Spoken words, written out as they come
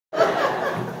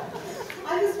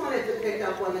wanted to pick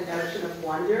up on the notion of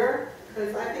wonder,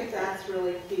 because I think that's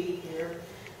really key here.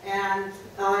 And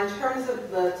in terms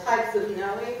of the types of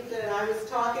knowing that I was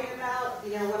talking about,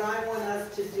 you know, what I want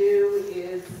us to do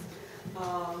is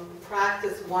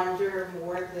practice wonder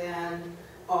more than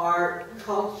our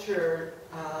culture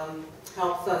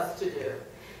helps us to do.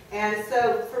 And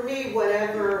so for me,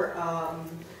 whatever,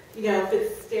 you know, if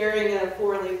it's staring at a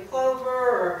four-leaf clover,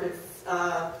 or if it's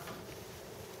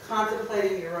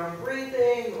contemplating your own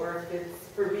breathing, or if it's,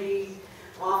 for me,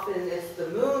 often it's the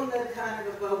moon that kind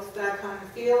of evokes that kind of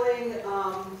feeling.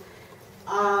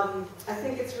 I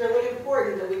think it's really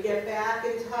important that we get back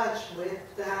in touch with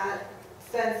that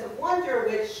sense of wonder,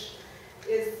 which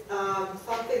is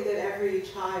something that every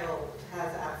child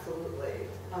has absolutely.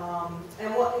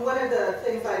 And one of the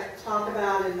things I talk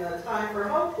about in the Time for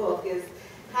Hope book is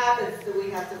habits that we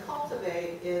have to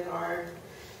cultivate in our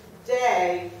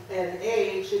day and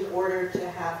age in order to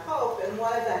have hope. And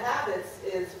one of the habits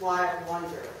is wild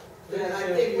wonder. And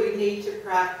I think we need to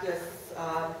practice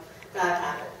that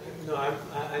habit. No, I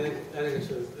think it's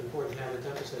an important habit to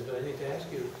emphasize, but I need to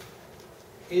ask you,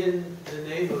 in the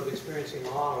name of experiencing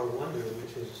awe or wonder,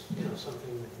 which is, you know,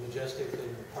 something majestic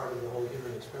and part of the whole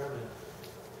human experiment,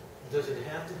 does it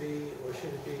have to be, or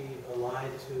should it be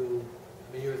allied to,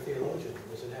 I mean, you're a theologian,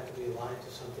 does it have to be allied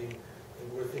to something that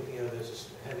we're thinking of as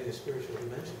having a spiritual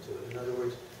dimension to it? In other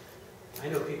words, I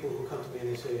know people who come to me and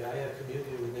they say, I have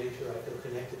communion with nature, I feel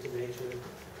connected to nature,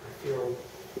 I feel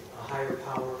a higher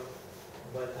power,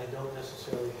 but I don't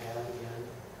necessarily have, again,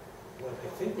 what I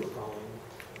think we're calling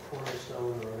a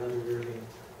cornerstone or an undergirding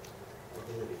of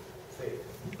belief, faith.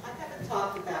 I haven't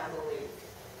talked about belief.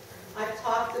 I've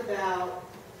talked about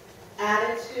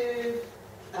attitude,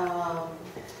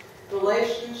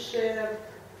 relationship,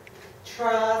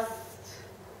 trust.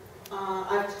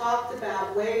 I've talked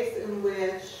about ways in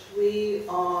which we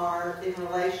are in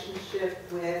relationship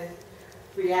with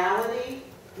reality,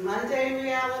 mundane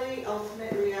reality,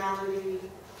 ultimate reality,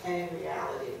 and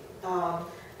reality.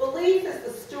 Belief is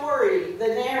the story, the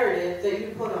narrative that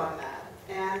you put on that.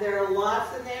 And there are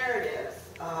lots of narratives.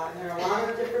 And there are a lot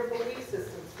of different belief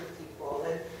systems for people.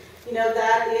 And, you know,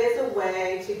 that is a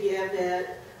way to give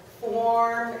it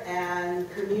form and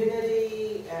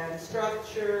community and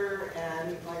structure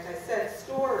and, like I said,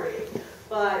 story.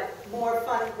 But more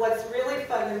fun, what's really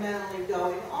fundamentally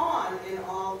going on in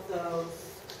all of those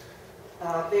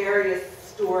various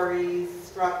stories,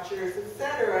 structures,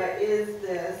 etc., is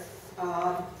this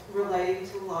relating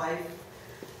to life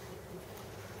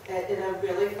in a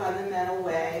really fundamental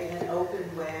way, in an open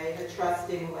way, a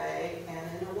trusting way,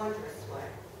 and in a wondrous way.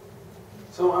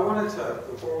 So I wanted to,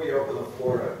 before we open the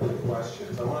floor to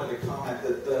questions, I wanted to comment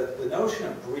that the notion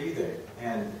of breathing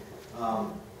and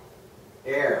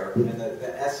air and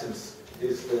the essence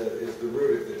is the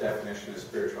root of the definition of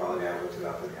spirituality. I looked it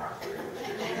up in the Oxford English.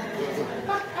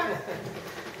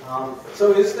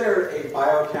 So is there a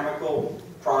biochemical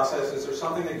process? Is there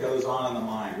something that goes on in the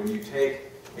mind when you take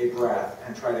a breath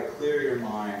and try to clear your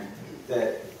mind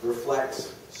that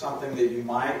reflects something that you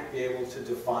might be able to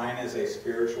define as a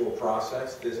spiritual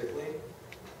process physically?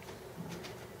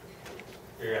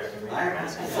 You're asking me? I'm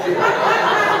asking you.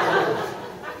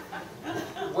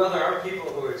 Well, there are people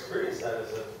who experience that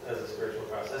as a spiritual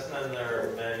process, and then there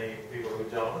are many people who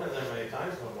don't, and there are many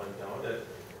times when one don't. And,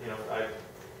 you know, I've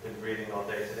been breathing all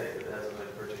day today, but it hasn't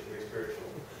been particularly spiritual.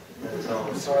 And so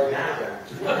I'm sorry now, to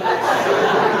hear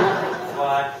that.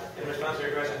 but in response to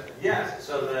your question, yes,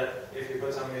 so that if you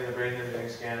put somebody in the brain imaging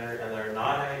scanner and they're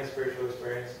not having a spiritual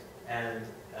experience, and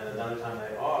at another time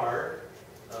they are,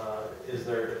 is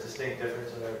there a distinct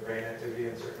difference in their brain activity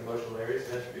in certain emotional areas?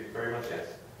 That should be very much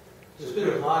yes. There's been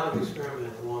a lot of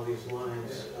experiment along these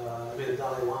lines. I mean, the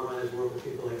Dalai Lama has worked with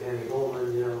people like Danny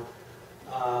Goleman, you know,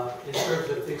 in terms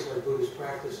of things like Buddhist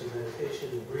practice and meditation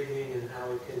and breathing and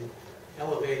how it can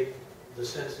elevate the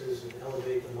senses and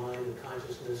elevate the mind and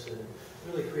consciousness and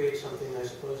really create something, I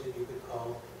suppose, that you could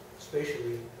call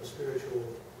spatially a spiritual,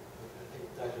 I think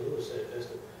Dr. Lewis said it best,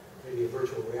 maybe a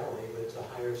virtual reality, but it's a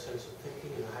higher sense of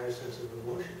thinking and a higher sense of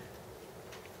emotion.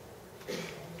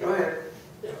 Go ahead.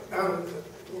 Yeah,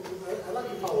 I'd like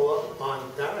to follow up on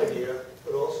that idea,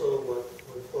 but also what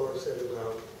Flora said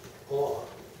about awe.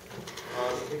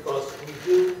 Because we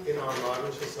do, in our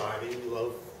modern society, we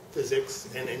love physics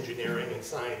and engineering and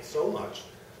science so much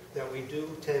that we do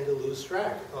tend to lose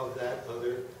track of that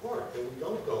other part. And we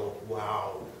don't go,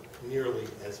 wow, nearly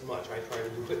as much. I try to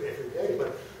do it every day.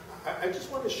 But I just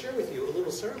want to share with you a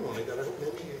little ceremony that I hope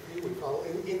many of you would follow.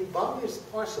 In Wagner's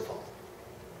Parsifal,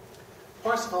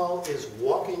 Parsifal is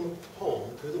walking home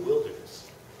through the wilderness,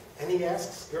 and he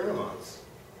asks Gurnemanz,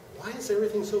 why is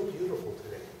everything so beautiful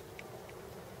today?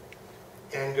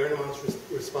 And Gurnemanz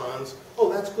responds, "Oh,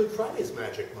 that's Good Friday's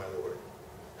magic, my lord."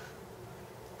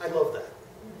 I love that.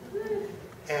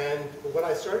 And what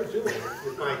I started doing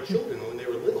with my children when they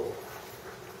were little,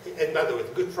 and by the way,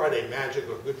 Good Friday magic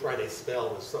or Good Friday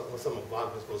spell is some of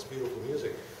Wagner's most beautiful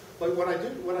music. But what I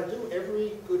do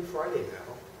every Good Friday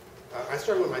now, I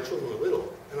started when my children were little,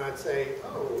 and I'd say,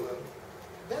 "Oh,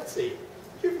 Betsy,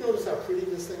 did you ever notice how pretty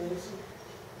this thing is?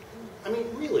 I mean,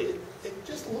 really,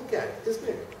 just look at it. Isn't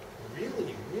it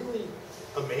really, really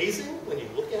amazing when you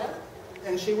look at it?"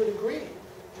 And she would agree.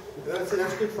 And I'd say,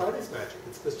 "That's Good Friday's magic.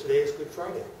 It's because today is Good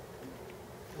Friday."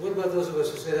 What about those of us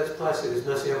who say that's plastic, it's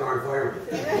messing up our environment?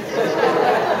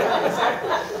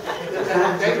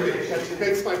 That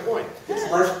makes my point. It's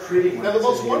less pretty when Now, the it's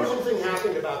most in wonderful use. thing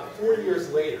happened about 4 years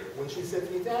later when she said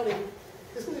to me, "Daddy,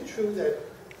 isn't it true that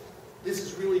this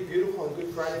is really beautiful on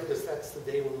Good Friday because that's the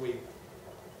day when we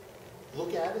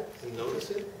look at it and notice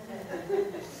it?"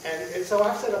 And so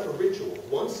I've set up a ritual.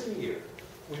 Once a year,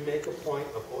 we make a point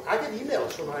of, I get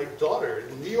emails from my daughter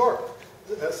in New York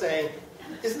saying,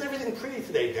 "Isn't everything pretty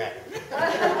today, Daddy?"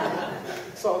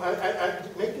 So I'm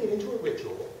making it into a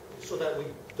ritual so that we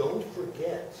don't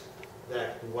forget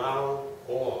that wow,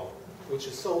 awe, which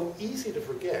is so easy to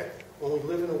forget when we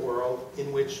live in a world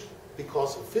in which,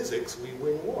 because of physics, we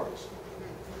win wars.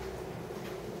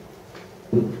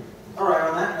 All right,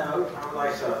 on that note, I would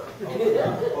like to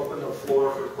open the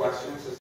floor for questions.